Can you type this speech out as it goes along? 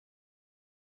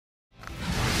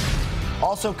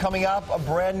Also coming up, a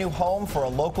brand new home for a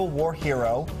local war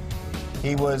hero.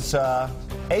 He was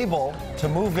able to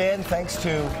move in thanks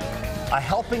to a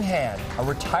helping hand, a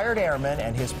retired airman,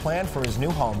 and his plan for his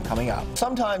new home coming up.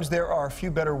 Sometimes there are a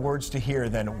few better words to hear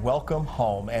than welcome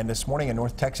home. And this morning, a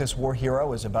North Texas war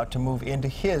hero is about to move into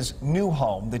his new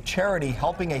home. The charity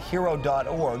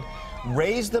helpingahero.org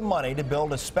raised the money to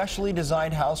build a specially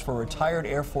designed house for retired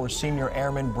Air Force Senior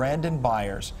Airman Brandon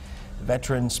Byers. The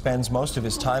veteran spends most of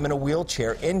his time in a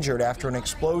wheelchair, injured after an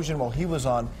explosion while he was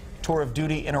on tour of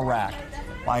duty in Iraq.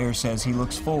 Byers says he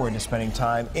looks forward to spending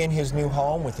time in his new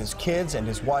home with his kids and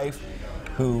his wife,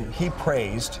 who he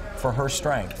praised for her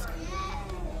strength.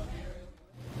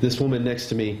 This woman next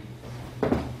to me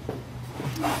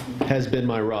has been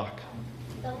my rock,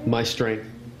 my strength.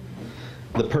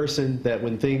 The person that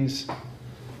when things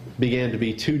began to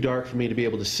be too dark for me to be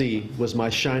able to see was my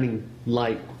shining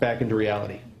light back into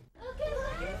reality.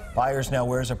 Byers now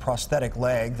wears a prosthetic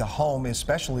leg. The home is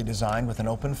specially designed with an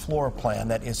open floor plan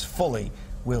that is fully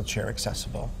wheelchair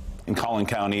accessible. In Collin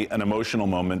County, an emotional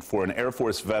moment for an Air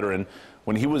Force veteran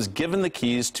when he was given the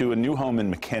keys to a new home in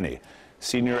McKinney.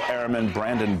 Senior Airman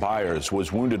Brandon Byers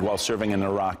was wounded while serving in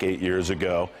Iraq 8 years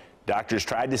ago. Doctors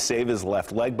tried to save his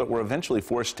left leg, but were eventually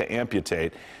forced to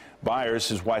amputate. Byers,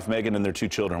 his wife Megan, and their 2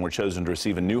 children were chosen to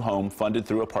receive a new home funded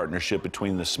through a partnership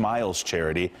between the Smiles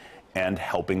charity and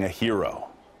Helping a Hero.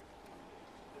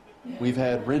 We've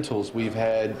had rentals, we've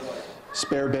had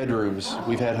spare bedrooms,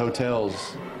 we've had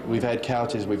hotels, we've had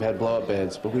couches, we've had blow-up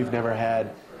beds, but we've never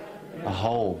had a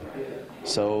home.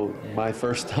 So my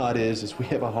first thought is we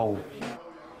have a home.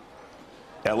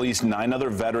 At least 9 other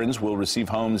veterans will receive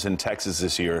homes in Texas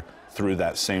this year through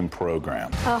that same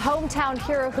program. A hometown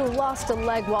hero who lost a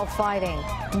leg while fighting.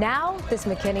 Now, this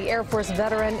McKinney Air Force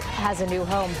veteran has a new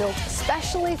home built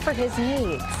especially for his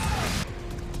needs.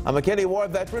 A McKinney War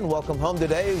veteran welcomed home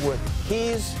today with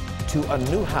keys to a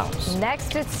new house.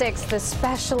 Next at 6, the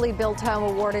specially built home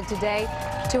awarded today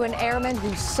to an airman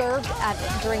who served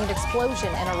during an explosion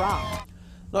in Iraq.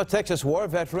 North Texas war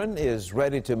veteran is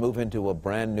ready to move into a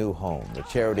brand new home. The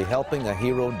charity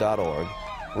helpingahero.org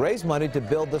raised money to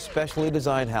build the specially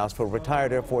designed house for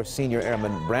retired Air Force Senior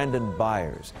Airman Brandon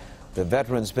Byers. The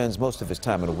veteran spends most of his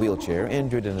time in a wheelchair,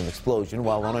 injured in an explosion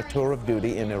while on a tour of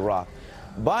duty in Iraq.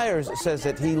 Byers says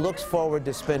that he looks forward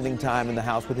to spending time in the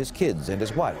house with his kids and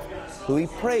his wife, who he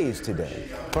praised today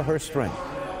for her strength.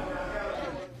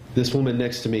 This woman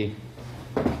next to me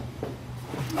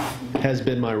has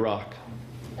been my rock,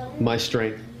 my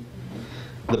strength.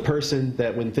 The person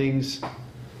that when things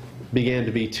began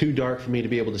to be too dark for me to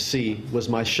be able to see was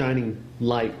my shining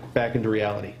light back into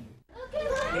reality.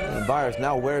 And Byers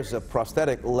now wears a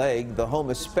prosthetic leg. The home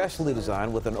is specially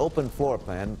designed with an open floor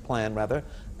plan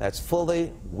that's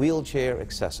fully wheelchair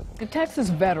accessible. The Texas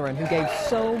veteran who gave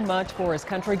so much for his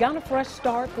country got a fresh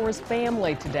start for his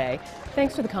family today,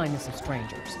 thanks to the kindness of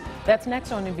strangers. That's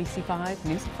next on NBC5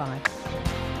 News at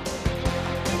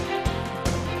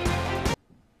 5.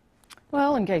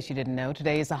 Well, in case you didn't know,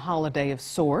 today is a holiday of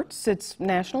sorts. It's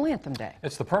National Anthem Day.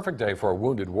 It's the perfect day for a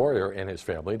wounded warrior and his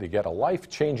family to get a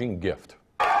life-changing gift.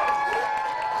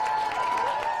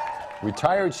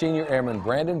 Retired Senior Airman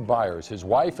Brandon Byers, his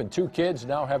wife and 2 kids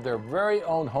now have their very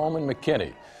own home in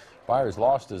McKinney. Byers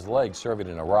lost his leg serving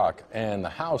in Iraq, and the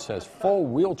house has full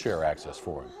wheelchair access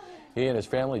for him. He and his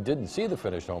family didn't see the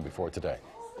finished home before today.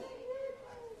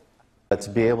 To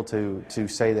be able to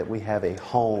say that we have a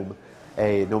home,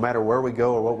 no matter where we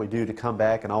go or what we do, to come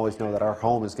back and always know that our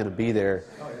home is going to be there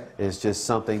is just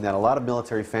something that a lot of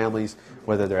military families,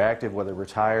 whether they're active, whether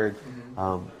retired,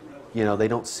 you know, they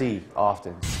don't see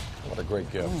often. What a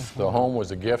great gift. The home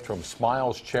was a gift from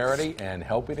Smiles Charity and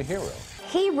Helping a Hero.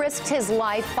 He risked his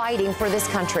life fighting for this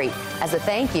country. As a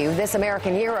thank you, this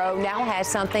American hero now has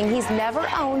something he's never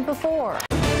owned before.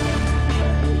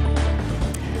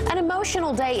 An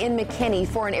emotional day in McKinney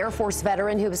for an Air Force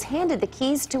veteran who was handed the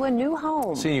keys to a new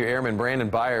home. Senior Airman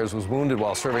Brandon Byers was wounded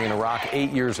while serving in Iraq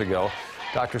 8 years ago.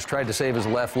 Doctors tried to save his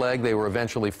left leg. They were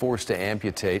eventually forced to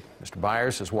amputate. Mr.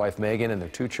 Byers, his wife Megan, and their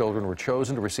 2 children were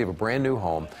chosen to receive a brand new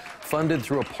home funded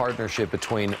through a partnership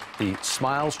between the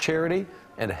Smiles charity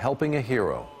and Helping a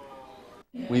Hero.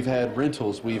 We've had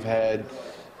rentals, we've had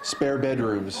spare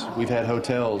bedrooms, we've had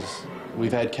hotels,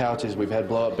 we've had couches, we've had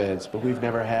blow-up beds, but we've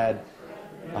never had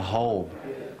a home.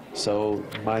 So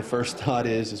my first thought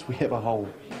is we have a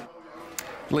home.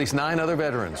 At least 9 other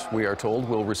veterans, we are told,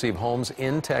 will receive homes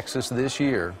in Texas this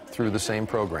year through the same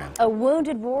program. A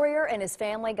wounded warrior and his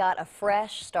family got a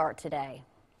fresh start today.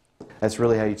 That's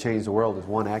really how you change the world, is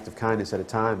one act of kindness at a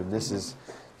time, and this is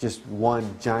just one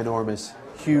ginormous,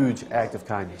 huge act of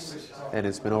kindness, and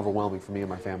it's been overwhelming for me and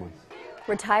my family.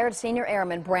 Retired senior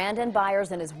airman Brandon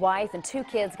Byers and his wife and 2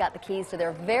 kids got the keys to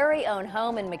their very own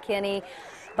home in McKinney.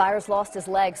 Byers lost his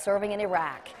leg serving in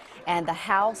Iraq, and the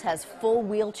house has full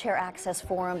wheelchair access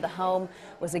for him. The home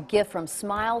was a gift from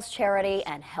Smiles Charity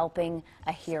and Helping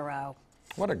a Hero.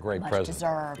 What a great Much present.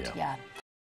 deserved, yeah.